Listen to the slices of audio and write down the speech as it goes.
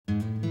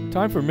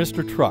Time for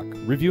Mr. Truck,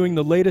 reviewing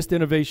the latest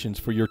innovations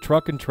for your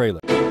truck and trailer.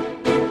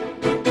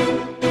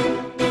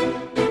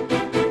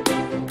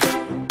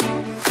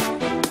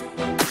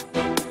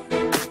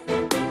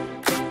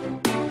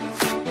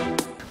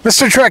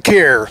 Mr. Truck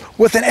here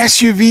with an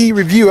SUV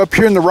review up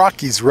here in the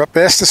Rockies. We're up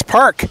at Estes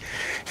Park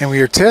and we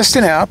are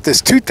testing out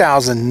this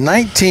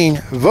 2019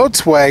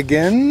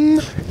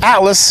 Volkswagen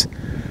Atlas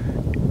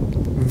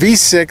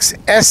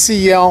V6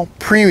 SEL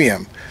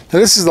Premium. Now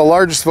this is the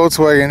largest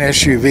Volkswagen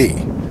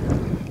SUV.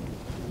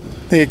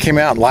 I think it came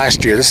out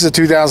last year. This is a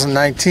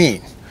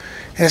 2019.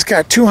 And it's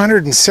got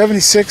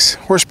 276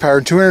 horsepower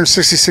and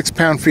 266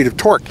 pound-feet of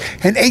torque,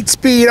 an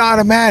 8-speed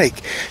automatic.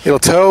 It'll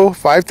tow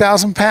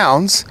 5,000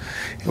 pounds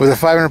with a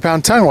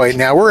 500-pound tongue weight.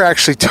 Now we're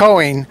actually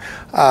towing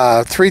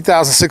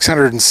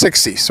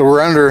 3,660, so we're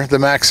under the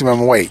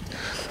maximum weight.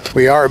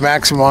 We are at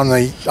maximum on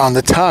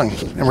the tongue,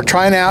 and we're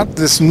trying out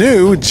this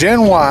new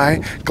Gen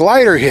Y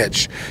glider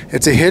hitch.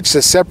 It's a hitch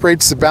that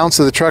separates the balance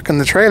of the truck and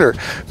the trailer,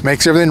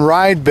 makes everything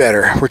ride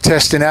better. We're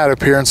testing out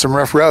up here on some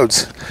rough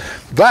roads,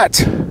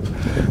 but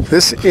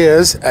this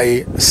is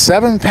a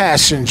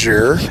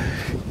 7-passenger.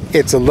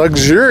 It's a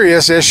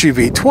luxurious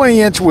SUV,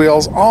 20-inch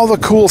wheels, all the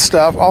cool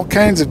stuff, all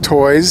kinds of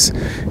toys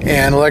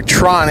and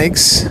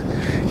electronics.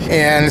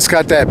 And it's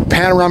got that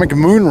panoramic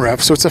moonroof,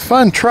 so it's a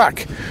fun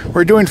truck.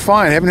 We're doing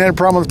fine. Haven't had a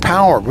problem with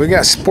power. We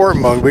got sport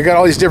mode. We got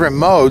all these different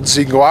modes, so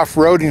you can go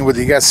off-roading with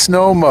it. You got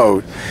snow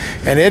mode,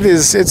 and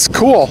it's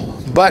cool.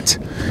 But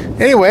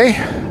anyway,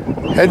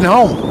 heading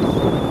home.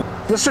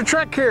 Mr.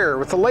 Truck here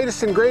with the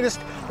latest and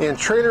greatest in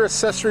trailer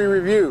accessory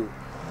review.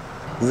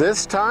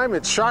 This time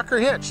it's shocker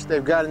hitch.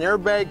 They've got an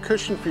airbag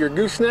cushion for your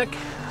gooseneck,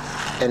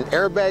 an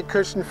airbag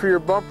cushion for your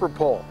bumper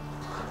pole.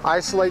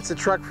 Isolates the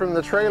truck from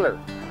the trailer.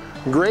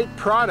 Great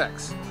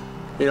products.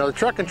 You know, the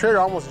truck and trailer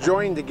almost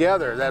joined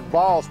together. That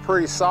ball's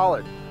pretty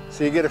solid,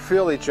 so you get to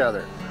feel each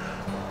other.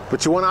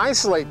 But you want to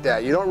isolate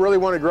that. You don't really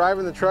want to drive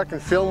in the truck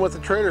and film what the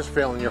trailer's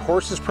feeling. Your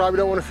horses probably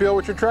don't want to feel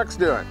what your truck's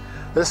doing.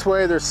 This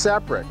way they're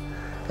separate,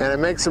 and it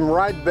makes them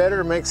ride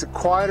better, makes it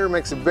quieter,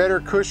 makes a better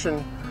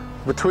cushion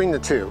between the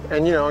two.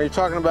 And you know, you're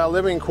talking about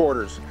living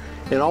quarters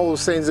and all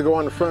those things that go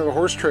on the front of a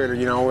horse trailer,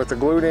 you know, with the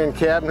glued-in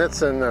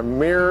cabinets and the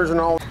mirrors and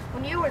all.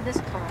 When you were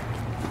this car.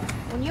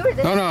 No,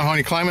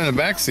 honey, climb in the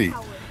back seat.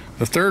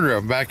 The third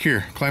row, back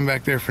here. Climb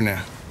back there for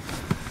now.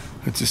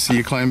 Let's just see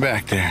you climb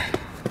back there.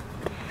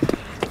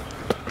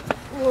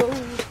 Whoa.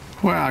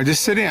 Wow,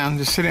 just sit down,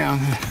 just sit down.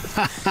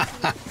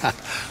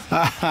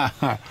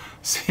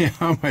 See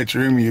how much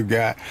room you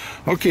got.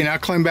 Okay, now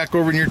climb back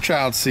over in your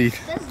child's seat.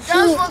 This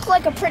does look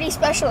like a pretty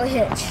special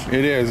hitch.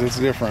 It is, it's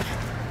different.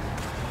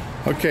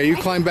 Okay, you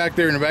climb back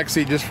there in the back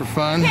seat just for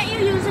fun. Can't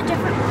you use a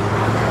different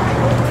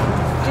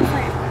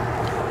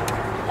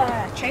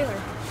trailer?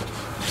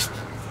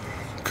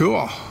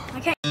 Cool.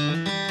 Okay.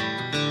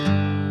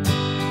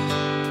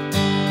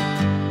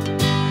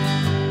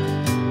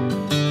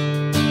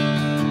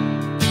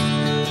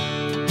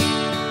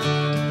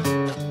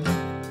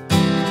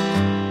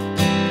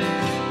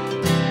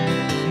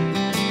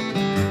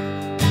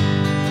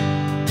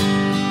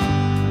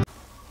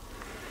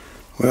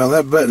 Well,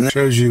 that button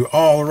shows you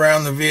all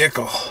around the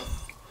vehicle.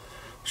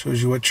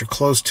 Shows you what you're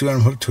close to.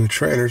 I'm hooked to a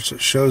trailer, so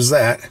it shows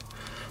that.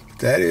 But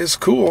that is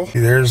cool.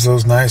 There's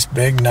those nice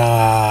big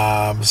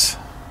knobs.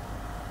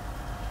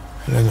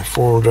 And then the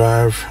 4-wheel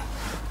drive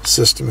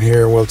system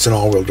here. Well, it's an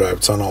all-wheel drive.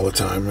 It's on all the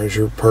time. There's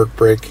your park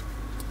brake.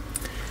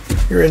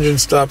 Your engine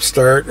stop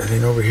start. And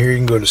then over here you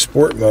can go to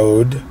sport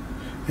mode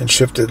and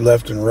shift it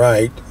left and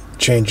right.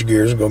 Change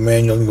gears. Go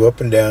manual and go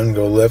up and down.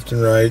 Go left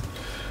and right.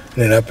 And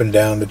then up and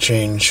down to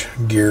change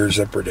gears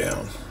up or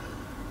down.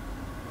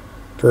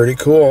 Pretty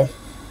cool.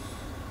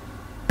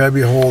 Grab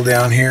your hole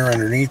down here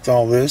underneath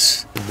all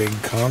this. Big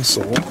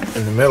console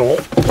in the middle.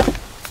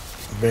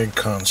 Big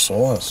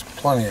console. Has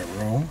plenty of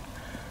room.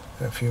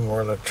 A few more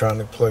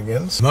electronic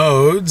plugins.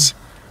 Modes.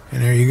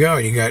 And there you go.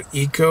 You got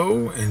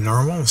Eco and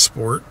Normal and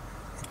Sport.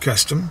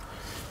 Custom.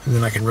 And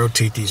then I can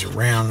rotate these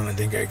around and I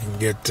think I can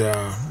get,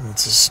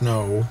 it's a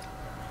snow.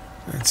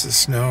 That's a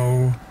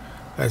snow.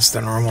 That's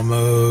the normal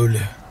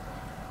mode.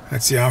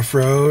 That's the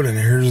off-road. And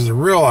here's the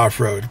real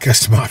off-road.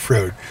 Custom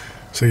off-road.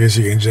 So I guess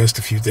you can adjust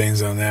a few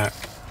things on that.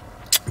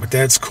 But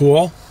that's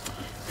cool.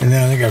 And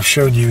then I think I've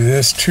showed you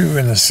this too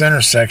in the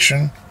center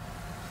section.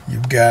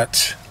 You've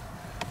got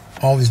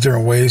all these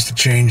different ways to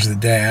change the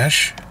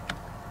dash,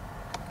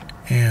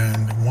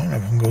 and one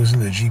of them goes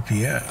into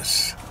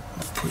GPS.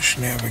 I'll push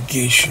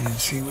navigation and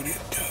see what it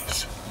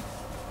does.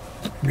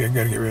 Maybe I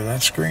gotta get rid of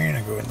that screen.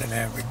 I go into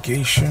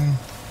navigation.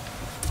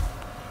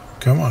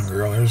 Come on,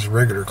 girl, there's a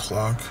regular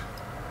clock.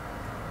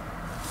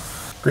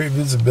 Great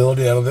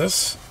visibility out of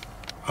this.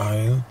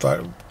 I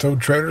thought it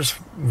towed trailers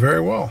very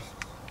well.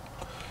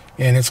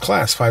 And it's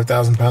class,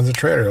 5,000 pounds of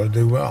trailer, it'll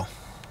do well.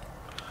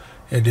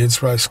 It did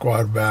probably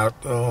squat about,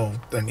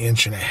 an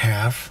inch and a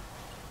half.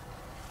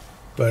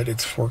 But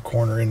it's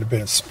 4-corner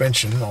independent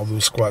suspension, although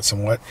squat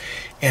somewhat.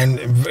 And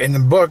in the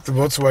book, the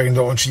Volkswagen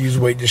don't want you to use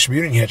weight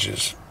distributing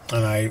hitches.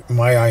 And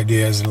my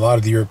idea is a lot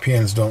of the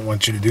Europeans don't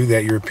want you to do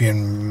that,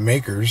 European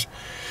makers,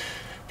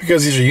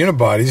 Because these are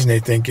unibodies, and they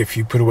think if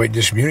you put a weight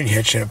distributing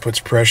hitch and it puts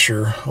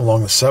pressure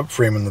along the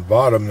subframe in the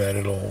bottom, that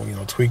it'll, you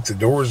know, tweak the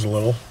doors a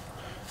little.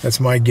 That's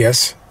my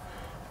guess,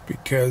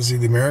 because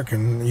the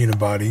American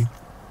unibody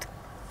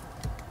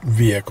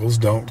vehicles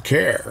don't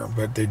care,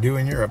 but they do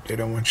in Europe. They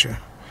don't want you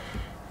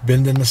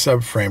bending the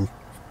subframe,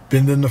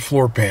 bending the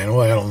floor pan. Well,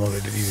 I don't know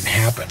that it even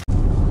happened.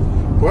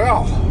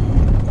 Well,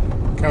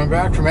 coming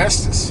back from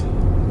Estes,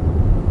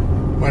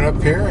 went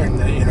up here, and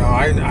you know,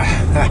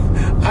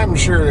 I'm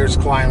sure there's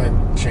climate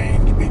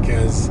change,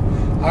 because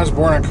I was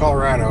born in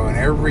Colorado, and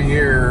every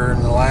year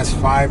in the last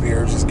 5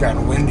 years it's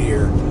gotten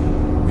windier.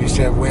 We used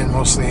to have wind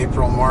mostly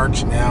April,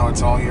 March, and now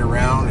it's all year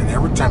round. And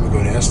every time we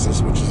go to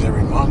Estes, which is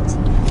every month,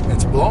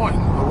 it's blowing.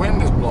 The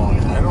wind is blowing.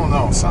 I don't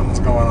know, something's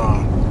going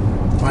on.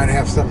 Might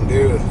have something to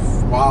do with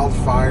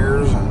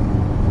wildfires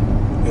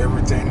and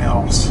everything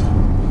else.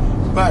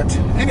 But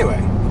anyway,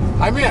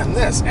 I'm in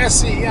this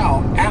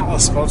SEL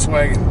Atlas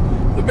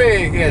Volkswagen, the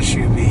big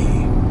SUV.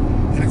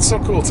 And it's so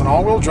cool. It's an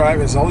all-wheel drive.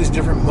 It has all these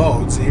different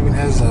modes. It even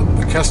has a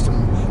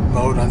custom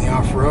mode on the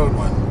off-road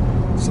one.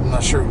 So I'm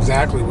not sure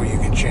exactly what you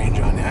can change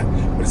on that.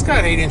 But it's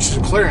got 8 inches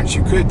of clearance.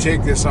 You could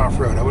take this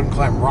off-road. I wouldn't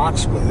climb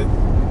rocks with it.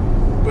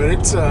 But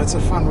it's a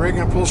fun rig,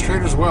 and it pulls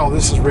trailer as well.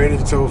 This is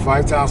rated to tow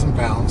 5,000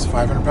 pounds,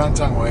 500-pound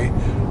tongue weight.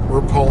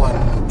 We're pulling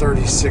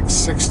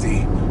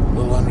 3660, a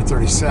little under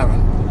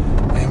 37,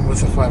 and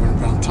with a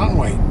 500-pound tongue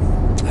weight.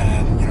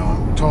 And, you know,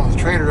 I'm towing the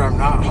trailer. I'm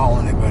not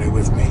hauling anybody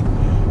with me.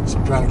 So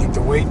I'm trying to keep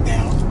the weight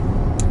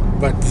down.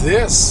 But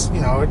this,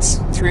 you know, it's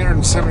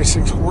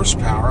 376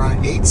 horsepower on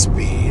an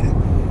 8-speed.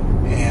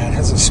 And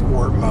has a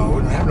sport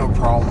mode, and I have no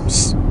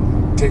problems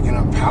taking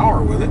up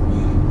power with it.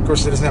 Of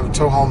course, it doesn't have a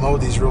tow haul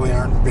mode. These really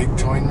aren't big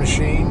towing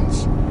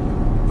machines,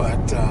 but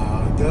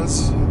it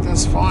does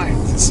fine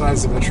with the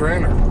size of a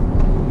trailer.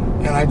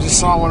 And I just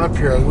saw one up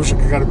here. I wish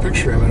I could got a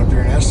picture of it up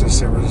here in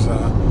Estes. There was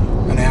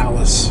an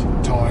Atlas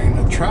towing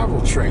a travel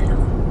trailer,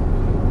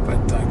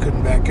 but I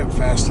couldn't back up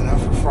fast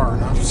enough or far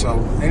enough. So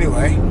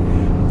anyway,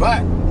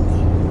 but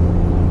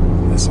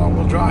this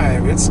all-wheel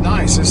drive, it's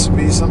nice. This would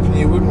be something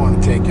you would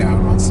want to take out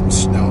on some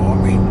snow. I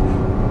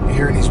mean,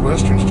 here in these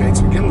western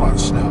states, we get a lot of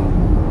snow.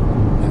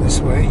 And this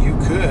way you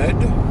could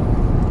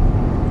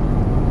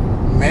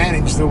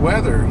manage the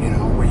weather, you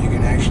know, where you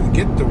can actually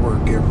get to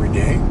work every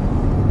day.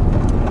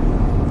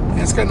 And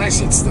it's got nice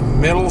seats. The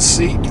middle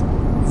seat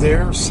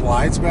there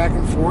slides back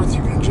and forth.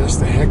 You can adjust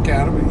the heck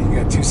out of it. You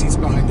got 2 seats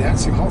behind that,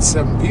 so you can haul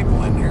 7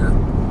 people in here,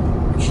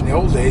 which in the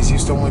old days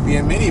used to only be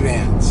in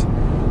minivans.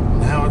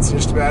 Now it's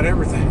just about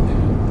everything.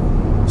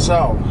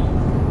 So,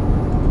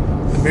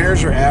 the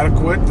mirrors are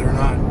adequate. They're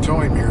not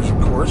towing mirrors, of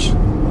course,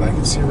 but I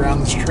can see around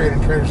this trailer.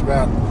 The trailer's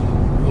about a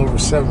little over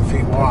 7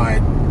 feet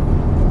wide.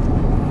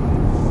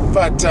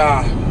 But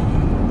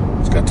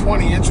it's got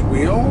 20-inch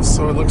wheels,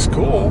 so it looks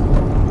cool.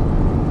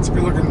 It's a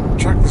good-looking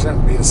truck. Doesn't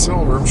have to be a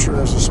silver. I'm sure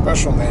there's a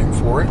special name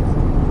for it.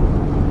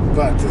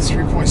 But the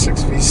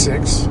 3.6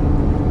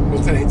 V6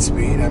 with an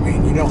 8-speed, I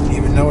mean, you don't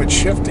even know it's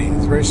shifting.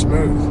 It's very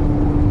smooth.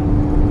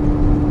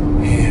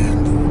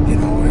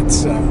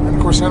 And of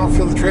course, I don't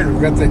feel the trailer.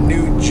 We've got the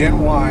new Gen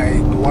Y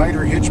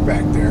glider hitch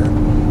back there,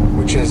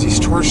 which has these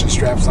torsion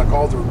straps like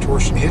all the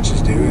torsion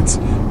hitches do. It's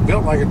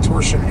built like a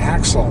torsion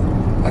axle,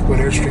 like what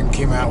Airstream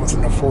came out with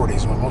in the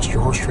 40s, what most of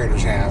your horse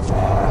trailers have.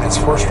 And it's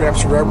 4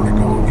 straps of rubber to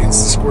go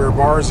against the square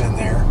bars in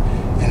there,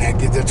 and that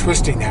gives the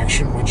twisting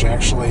action, which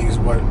actually is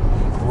what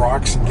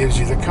rocks and gives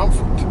you the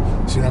comfort.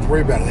 So you don't have to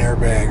worry about an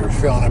airbag or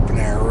filling up an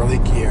air or a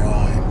leaky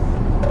airline.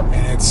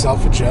 And it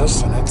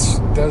self-adjusts, and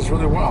it does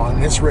really well.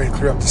 And it's ready to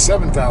clear up to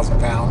 7,000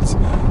 pounds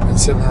and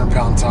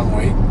 700-pound tongue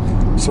weight.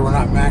 So we're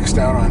not maxed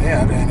out on it,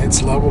 and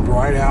it's leveled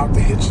right out. The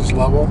hitch is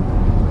level.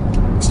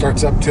 It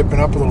starts up, tipping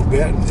up a little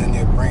bit, and then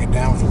you bring it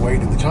down with the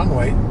weight of the tongue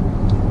weight.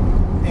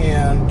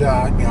 And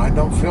you know, I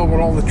don't feel what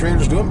all the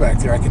trailer's doing back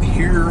there. I can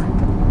hear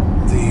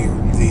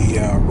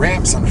the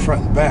ramps on the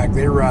front and back.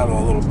 They rattle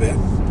a little bit,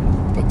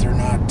 but they're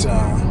not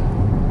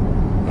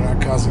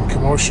causing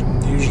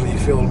commotion. Usually you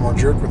feel a little more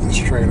jerk with this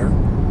trailer,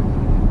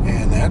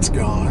 and that's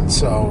gone.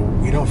 So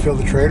we don't feel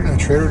the trailer, and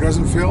the trailer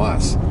doesn't feel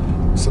us.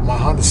 So my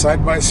Honda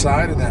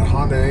side-by-side and that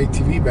Honda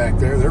ATV back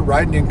there, they're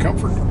riding in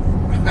comfort.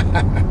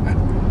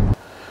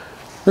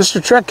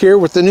 Mr. Truck here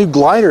with the new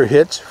glider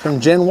hitch from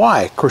Gen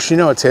Y. Of course, you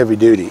know it's heavy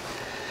duty.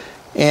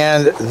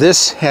 And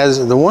this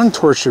has the 1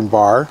 torsion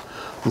bar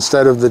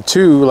instead of the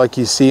 2 like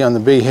you see on the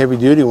big heavy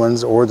duty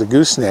ones or the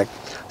gooseneck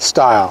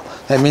style.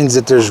 That means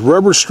that there's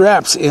rubber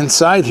straps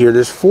inside here.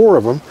 There's 4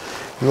 of them,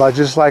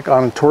 just like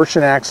on a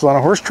torsion axle on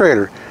a horse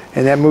trailer.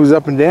 And that moves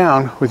up and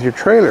down with your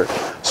trailer.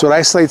 So it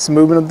isolates the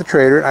movement of the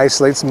trailer, it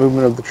isolates the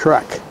movement of the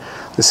truck.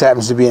 This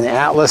happens to be an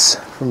Atlas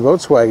from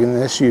Volkswagen,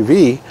 an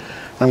SUV.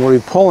 I'm going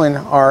to be pulling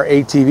our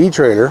ATV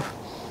trailer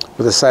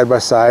with a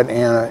side-by-side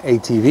and an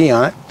ATV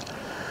on it.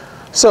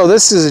 So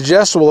this is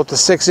adjustable up to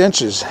 6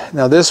 inches.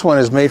 Now this one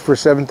is made for a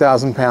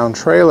 7,000-pound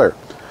trailer.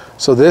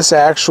 So this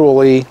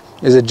actually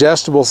is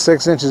adjustable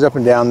 6 inches up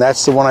and down.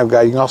 That's the one I've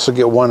got. You can also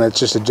get one that's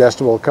just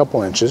adjustable a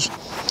couple inches.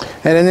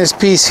 And then this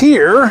piece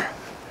here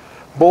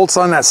bolts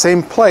on that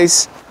same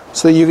place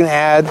so you can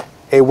add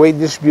a weight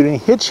distributing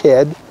hitch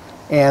head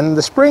and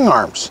the spring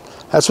arms.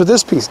 That's what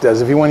this piece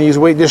does if you want to use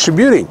weight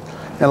distributing.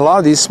 And a lot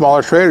of these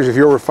smaller trailers, if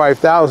you're over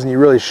 5,000, you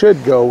really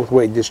should go with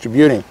weight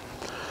distributing.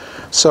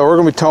 So we're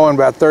going to be towing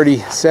about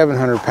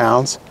 3,700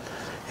 pounds,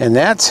 and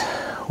that's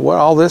what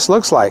all this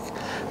looks like.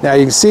 Now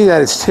you can see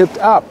that it's tipped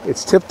up.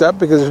 It's tipped up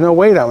because there's no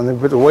weight on it. When they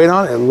put the weight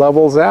on it, it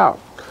levels out.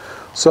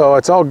 So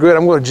it's all good.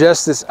 I'm going to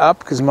adjust this up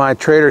because my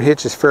trailer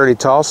hitch is fairly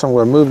tall, so I'm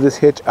going to move this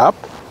hitch up.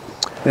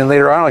 And then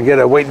later on I'll get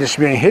a weight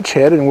distributing hitch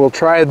head and we'll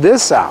try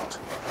this out.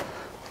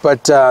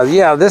 But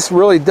yeah, this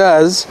really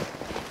does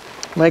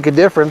make a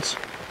difference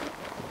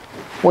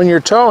when you're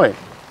towing,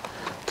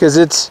 because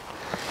it's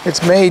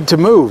made to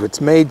move. It's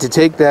made to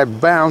take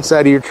that bounce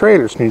out of your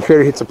trailer. So when your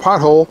trailer hits a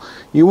pothole,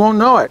 you won't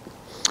know it.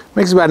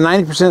 Makes about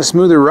 90%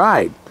 smoother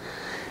ride.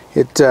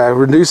 It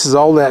reduces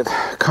all that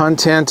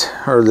content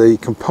or the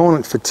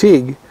component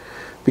fatigue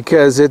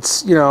because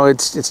it's, you know,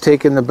 it's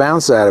taking the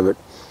bounce out of it.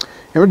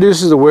 It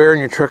reduces the wear in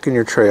your truck and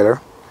your trailer,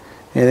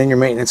 and then your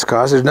maintenance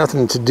costs. There's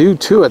nothing to do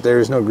to it. There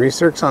is no grease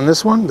zerks on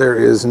this one. There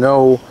is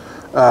no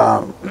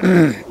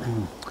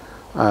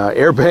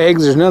airbags.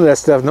 There's none of that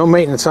stuff. No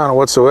maintenance on it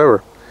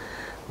whatsoever.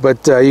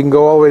 But you can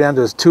go all the way down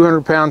to a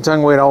 200-pound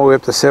tongue weight, all the way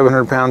up to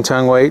 700-pound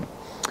tongue weight.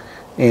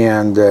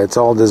 And it's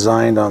all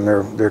designed on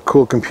their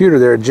cool computer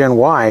there at Gen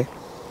Y.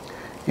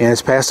 And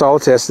it's passed all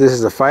the tests. This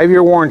is a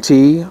 5-year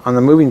warranty on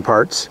the moving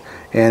parts,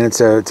 and it's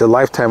a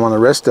lifetime on the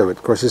rest of it.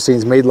 Of course, this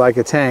thing's made like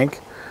a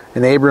tank,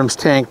 an Abrams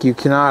tank. You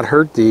cannot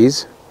hurt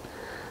these.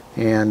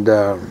 And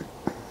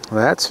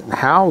that's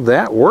how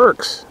that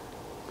works.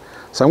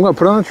 So I'm going to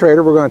put it on the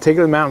trailer. We're going to take it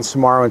to the mountains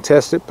tomorrow and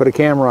test it, put a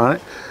camera on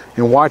it,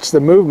 and watch the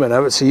movement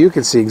of it so you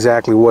can see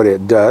exactly what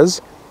it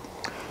does.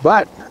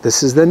 But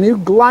this is the new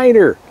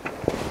glider.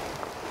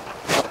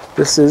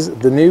 This is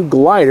the new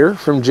glider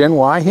from Gen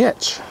Y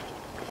Hitch.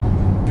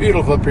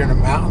 Beautiful up here in the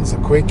mountains. The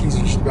Quakies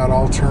are just about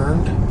all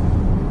turned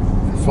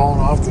and falling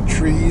off the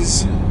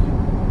trees.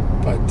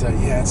 But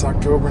yeah, it's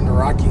October in the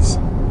Rockies.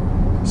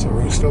 So we're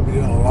going to still be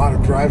doing a lot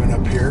of driving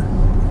up here,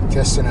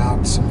 testing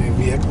out some new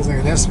vehicles. And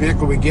the next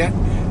vehicle we get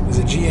is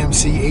a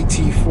GMC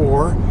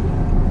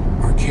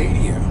AT4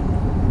 Arcadia.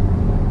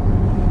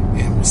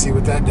 And we'll see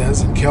what that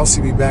does. And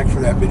Kelsey will be back for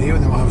that video,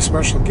 and then we'll have a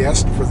special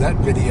guest for that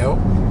video.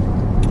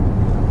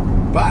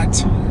 But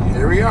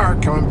here we are,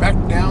 coming back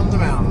down the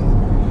mountain.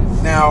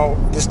 Now,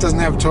 this doesn't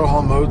have a tow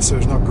haul mode, so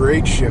there's no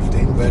grade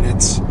shifting, but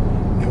it's,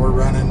 and we're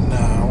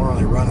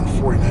only running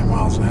 49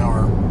 miles an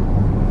hour.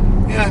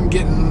 And I'm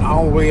getting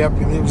all the way up,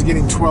 and it was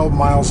getting 12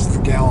 miles to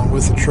the gallon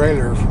with the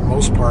trailer for the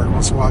most part.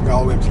 Once in a while, I got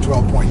all the way up to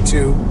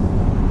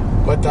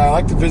 12.2. But I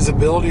like the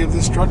visibility of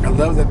this truck. I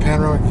love that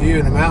panoramic view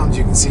in the mountains.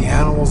 You can see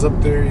animals up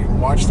there. You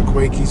can watch the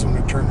Quakies when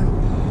they're turning.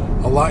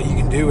 A lot you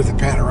can do with the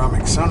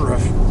panoramic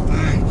sunroof.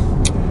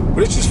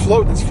 But it's just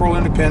floating. It's full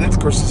independent. Of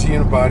course, it's a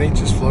unibody,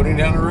 just floating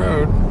down the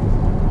road.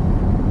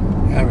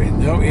 Having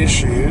no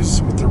issues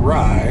with the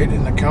ride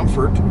and the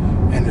comfort.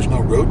 And there's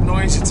no road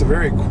noise. It's a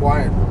very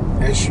quiet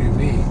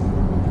SUV.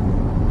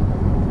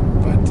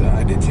 But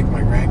I did take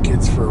my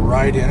grandkids for a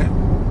ride in it.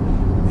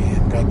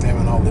 And got them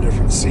in all the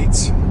different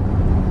seats.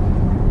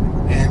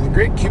 And the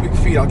great cubic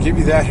feet, I'll give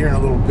you that here in a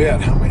little bit,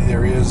 how many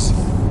there is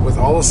with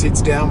all the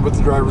seats down, with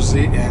the driver's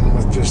seat, and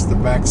with just the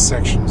back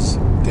sections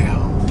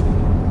down.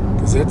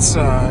 Because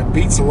it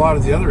beats a lot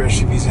of the other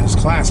SUVs in its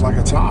class, like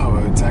a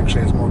Tahoe. It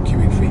actually has more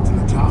cubic feet than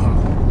the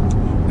Tahoe.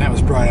 And that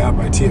was brought out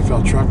by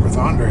TFL Truck with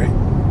Andre.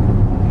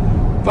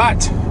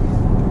 But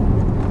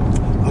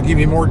I'll give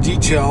you more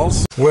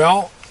details.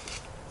 Well,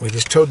 we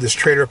just towed this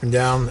trailer up and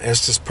down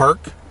Estes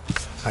Park.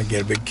 I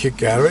get a big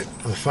kick out of it.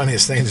 One of the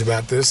funniest things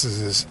about this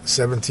is this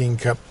 17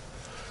 cup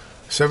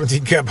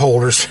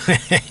holders.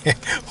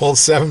 Holds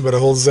 7, but it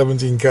holds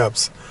 17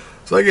 cups.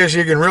 So I guess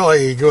you can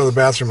really go to the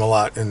bathroom a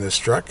lot in this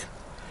truck.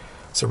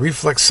 It's a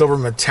reflex silver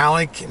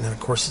metallic, and then of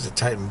course it's a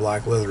Titan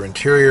black leather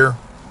interior.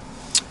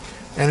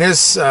 And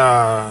this,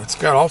 it's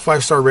got all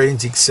 5-star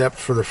ratings except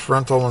for the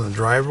frontal and the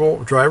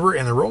driver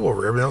and the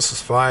rollover. Everything else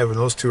is 5, and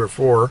those 2 are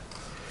 4.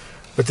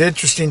 But the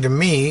interesting to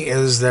me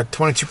is that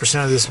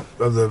 22%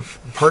 of the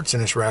parts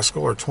in this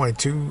rascal are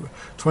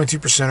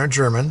 22% are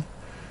German,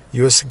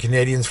 U.S. and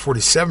Canadians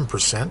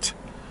 47%,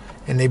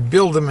 and they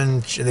build them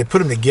and they put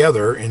them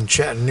together in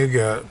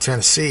Chattanooga,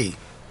 Tennessee.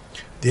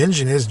 The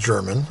engine is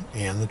German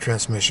and the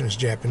transmission is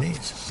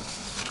Japanese.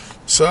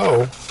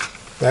 So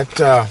that's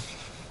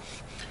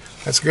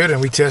good.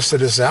 And we tested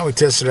this out. We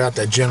tested out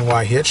that Gen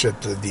Y hitch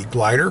at the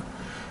glider.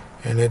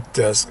 And it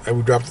does.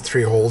 We dropped it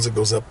 3 holes. It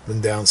goes up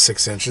and down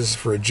 6 inches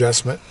for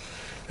adjustment.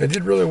 It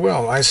did really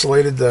well.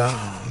 Isolated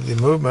the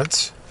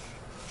movements,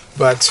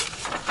 but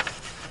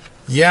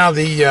yeah,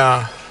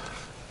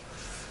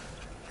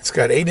 it's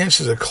got 8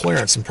 inches of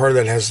clearance, and part of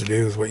that has to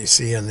do with what you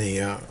see in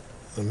the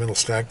middle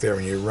stack there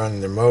when you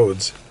run the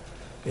modes.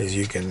 Is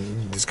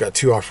it's got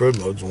 2 off-road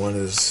modes. One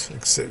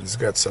it's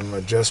got some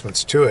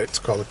adjustments to it. It's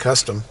called a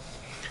custom.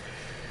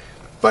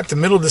 But the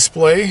middle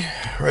display,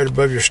 right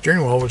above your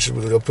steering wheel, which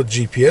they'll put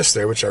GPS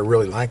there, which I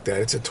really like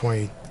that. It's a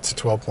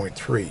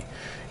 12.3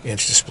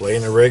 inch display,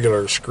 and a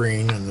regular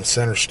screen in the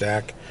center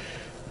stack.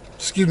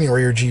 excuse me, where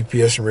your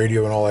GPS and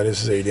radio and all that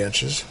is 8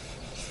 inches.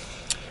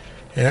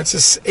 And that's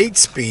a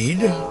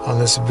 8-speed on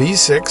this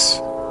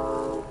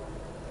V6.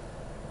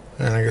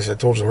 And I guess I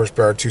told you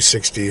horsepower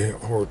 260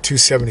 or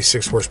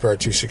 276 horsepower,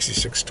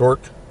 266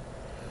 torque.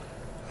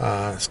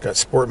 It's got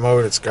sport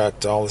mode. It's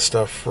got all the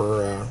stuff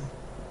for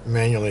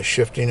manually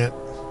shifting it.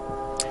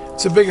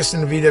 It's the biggest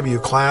in the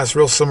VW class,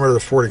 real similar to the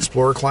Ford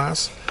Explorer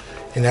class.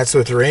 And that's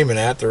what they're aiming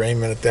at. They're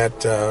aiming at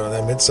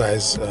that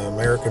mid-size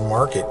American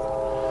market.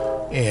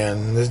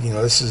 And this,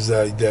 this is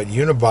that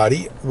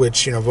unibody,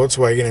 which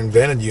Volkswagen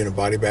invented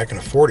unibody back in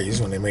the 40s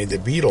when they made the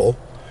Beetle.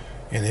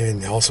 And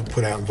then also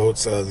put out in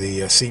votes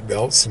the seat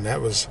belts, and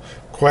that was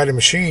quite a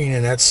machine.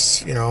 And that's,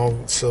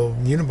 so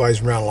Unibody's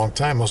been around a long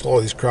time. Most all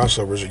of these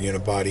crossovers are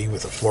unibody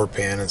with a floor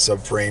pan and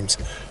subframes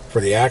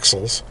for the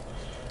axles.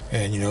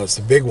 And, it's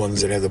the big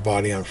ones that have the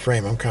body on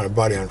frame. I'm kind of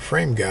body on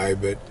frame guy,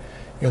 but,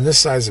 in this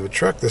size of a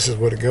truck, this is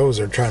what it goes.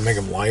 They're trying to make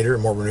them lighter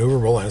and more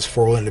maneuverable, and it's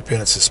 4-wheel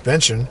independent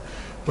suspension,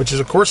 which is,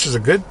 of course, is a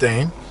good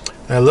thing.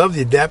 And I love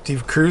the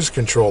adaptive cruise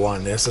control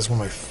on this. That's one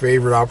of my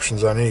favorite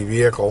options on any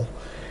vehicle.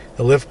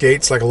 The lift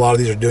gates, like a lot of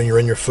these are doing, you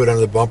run your foot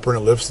under the bumper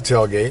and it lifts the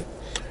tailgate.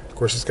 Of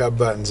course, it's got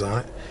buttons on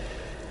it.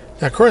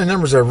 Now, according to the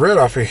numbers I've read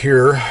off of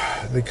here,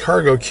 the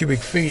cargo cubic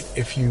feet,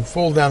 if you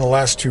fold down the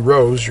last 2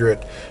 rows, you're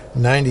at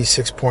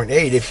 96.8.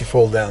 If you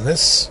fold down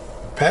this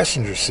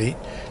passenger seat,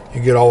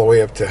 you get all the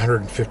way up to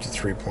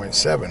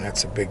 153.7.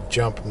 That's a big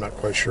jump. I'm not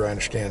quite sure I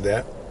understand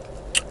that.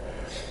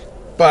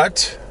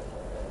 But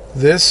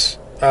this,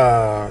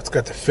 it's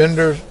got the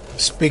Fender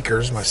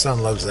speakers. My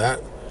son loves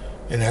that.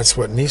 And that's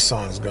what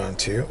Nissan's gone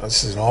to.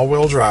 This is an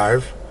all-wheel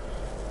drive.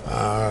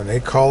 They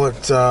call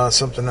it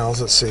something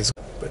else. Let's see.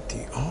 But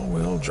the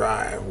all-wheel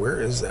drive,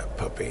 where is that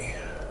puppy?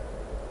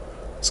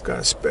 It's got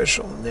a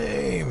special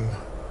name.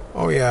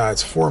 Oh, yeah,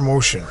 it's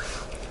 4Motion.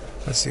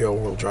 That's the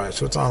all-wheel drive.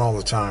 So it's on all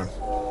the time.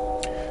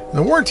 And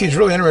the warranty is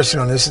really interesting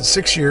on this. It's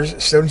 6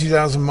 years,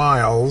 72,000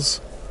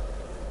 miles.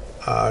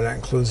 That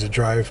includes the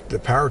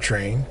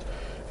powertrain.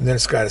 And then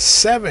it's got a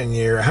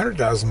 7-year,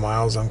 100,000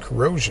 miles on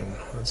corrosion.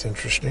 That's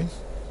interesting.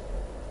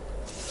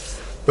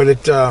 But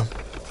it's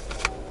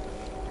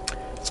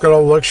got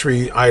all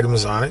luxury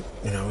items on it.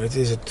 It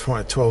is a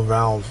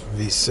 12-valve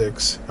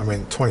V6.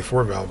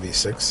 24-valve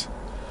V6.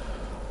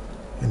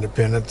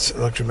 Independent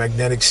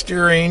electromagnetic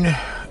steering.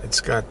 It's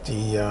got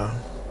the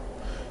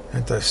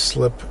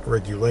anti-slip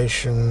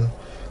regulation,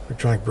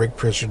 electronic brake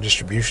pressure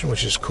distribution,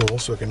 which is cool.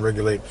 So it can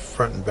regulate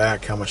front and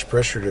back how much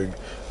pressure to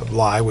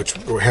apply, which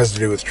has to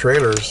do with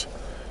trailers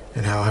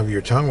and how heavy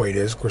your tongue weight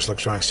is. Of course,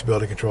 electronic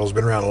stability control has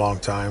been around a long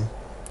time.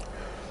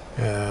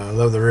 I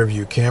love the rear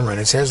view camera,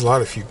 and it has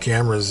a few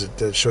cameras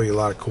that show you a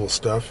lot of cool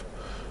stuff,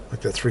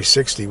 like the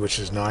 360, which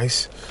is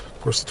nice.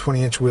 Of course, the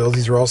 20-inch wheels.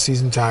 These are all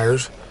season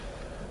tires.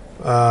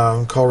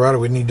 In Colorado,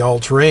 we need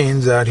all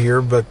terrains out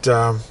here, but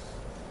a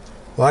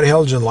lot of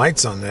halogen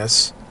lights on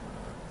this.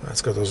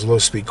 It's got those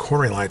low-speed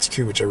cornering lights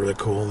too, which are really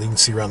cool. You can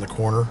see around the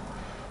corner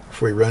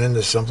before you run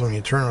into something when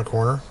you turn on a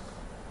corner.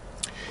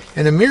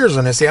 And the mirrors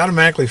on this, they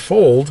automatically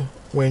fold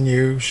when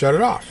you shut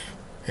it off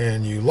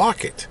and you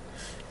lock it.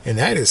 And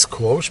that is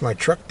cool. I wish my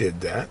truck did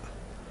that.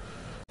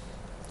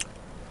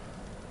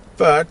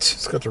 But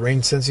it's got the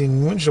rain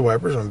sensing windshield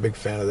wipers. I'm a big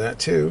fan of that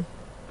too.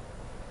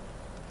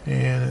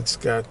 And it's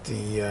got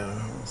the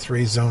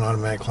 3-zone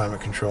automatic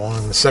climate control.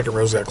 And the second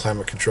row's got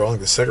climate control. I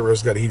think the second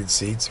row's got heated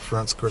seats. The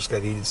front's, of course,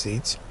 got heated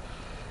seats.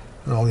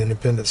 And all the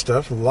independent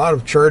stuff. A lot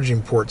of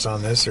charging ports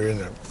on this. They're in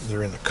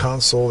the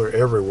console. They're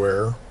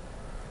everywhere.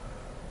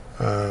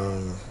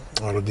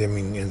 Auto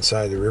dimming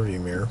inside the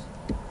rearview mirror.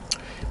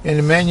 And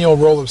the manual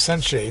roll-up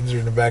sunshades are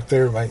in the back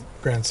there. My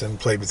grandson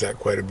played with that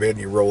quite a bit.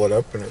 You roll it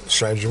up and it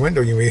shines your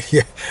window.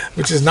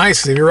 Which is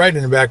nice. If you're riding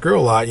in the back row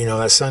a lot,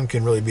 that sun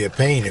can really be a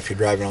pain if you're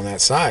driving on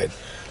that side.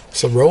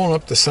 So rolling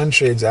up the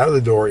sunshades out of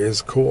the door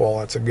is cool.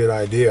 That's a good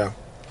idea.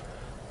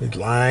 We'd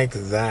like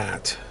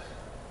that.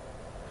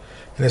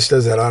 And this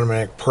does that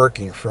automatic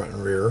parking front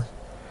and rear.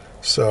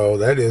 So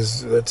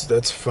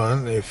that's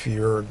fun if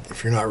you're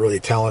not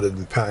really talented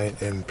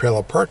in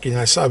parallel parking.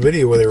 I saw a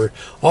video where they were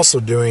also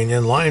doing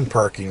inline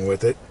parking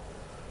with it.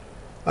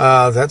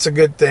 That's a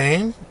good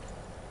thing.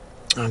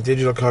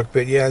 Digital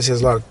cockpit, yeah, this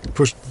has a lot of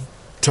push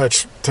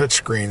touch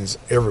screens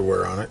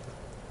everywhere on it.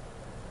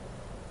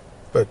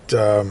 But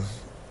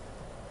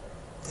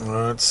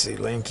let's see,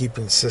 lane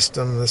keeping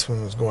system. This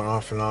one was going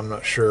off and on, I'm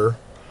not sure.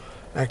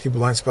 Active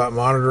blind spot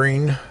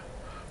monitoring.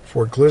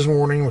 Forward collision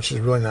warning, which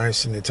is really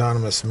nice, and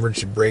autonomous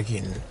emergency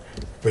braking.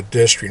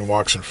 Pedestrian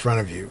walks in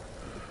front of you.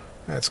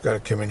 That's got to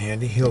come in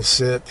handy. Hill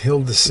sit,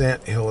 hill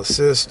descent, hill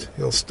assist,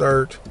 hill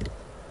start.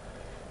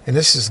 And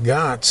this has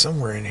got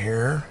somewhere in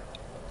here,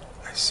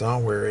 I saw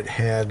where it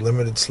had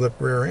limited slip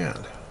rear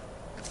end.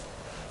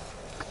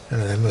 And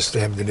that must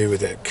have to do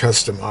with that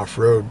custom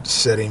off-road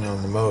setting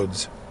on the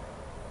modes.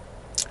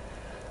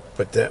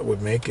 But that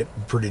would make it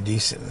pretty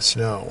decent in the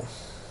snow.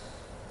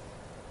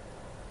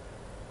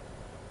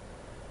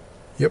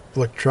 Yep,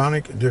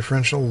 electronic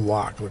differential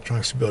lock.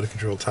 Electronic stability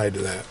control tied to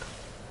that.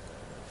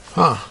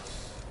 Huh.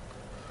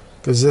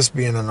 Because this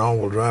being an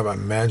all-wheel drive, I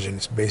imagine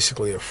it's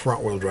basically a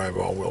front-wheel drive,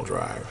 all-wheel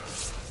drive.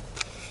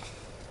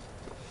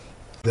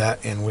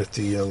 That and with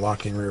the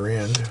locking rear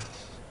end.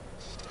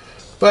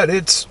 But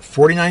it's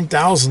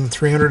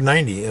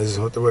 $49,390 is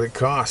what it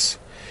costs.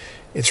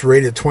 It's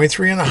rated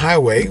 23 on the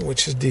highway,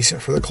 which is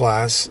decent for the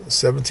class,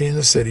 17 in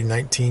the city,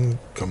 19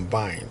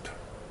 combined.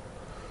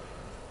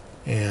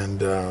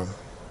 And there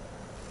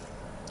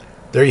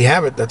you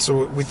have it. That's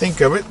what we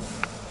think of it.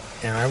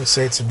 And I would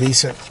say it's a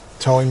decent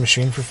towing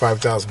machine for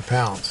 5,000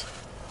 pounds.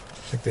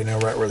 I think they know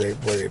right where they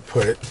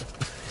put it.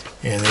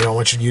 And they don't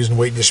want you using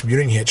weight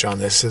distributing hitch on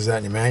this. It says that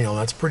in your manual.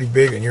 And that's pretty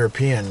big in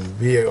European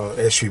vehicle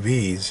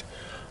SUVs.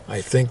 I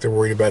think they're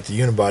worried about the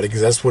unibody,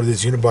 because that's what it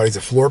is. Unibody is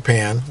a floor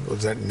pan,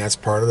 and that's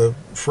part of the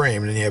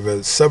frame. And then you have a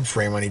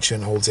subframe on each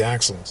end that holds the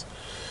axles.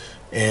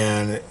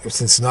 And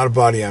since it's not a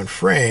body on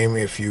frame,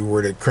 if you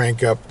were to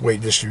crank up weight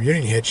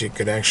distributing hitch, it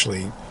could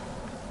actually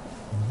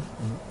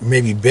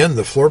maybe bend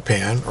the floor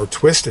pan, or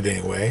twist it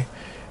anyway,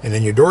 and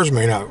then your doors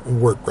may not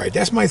work right.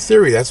 That's my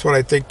theory. That's what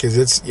I think, because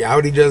it's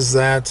Audi does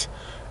that.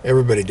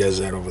 Everybody does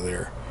that over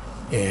there.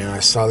 And I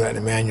saw that in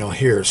the manual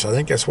here. So I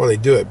think that's why they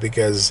do it,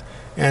 because,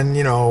 and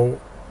you know,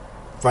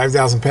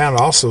 5,000 pound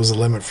also is the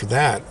limit for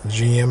that.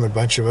 GM and a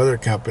bunch of other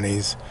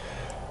companies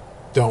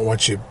don't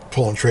want you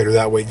pulling trailer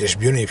that weight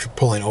distributing if you're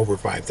pulling over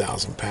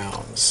 5,000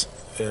 pounds,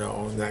 you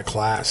know, in that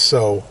class.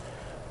 So,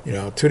 you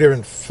know, two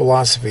different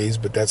philosophies,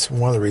 but that's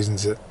one of the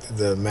reasons that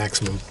the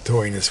maximum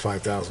towing is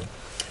 5,000.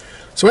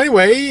 So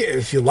anyway,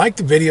 if you like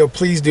the video,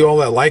 please do all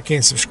that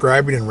liking,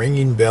 subscribing, and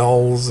ringing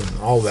bells and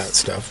all that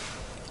stuff,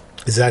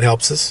 because that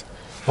helps us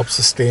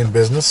stay in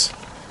business.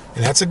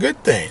 And that's a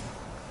good thing,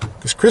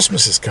 because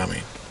Christmas is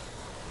coming.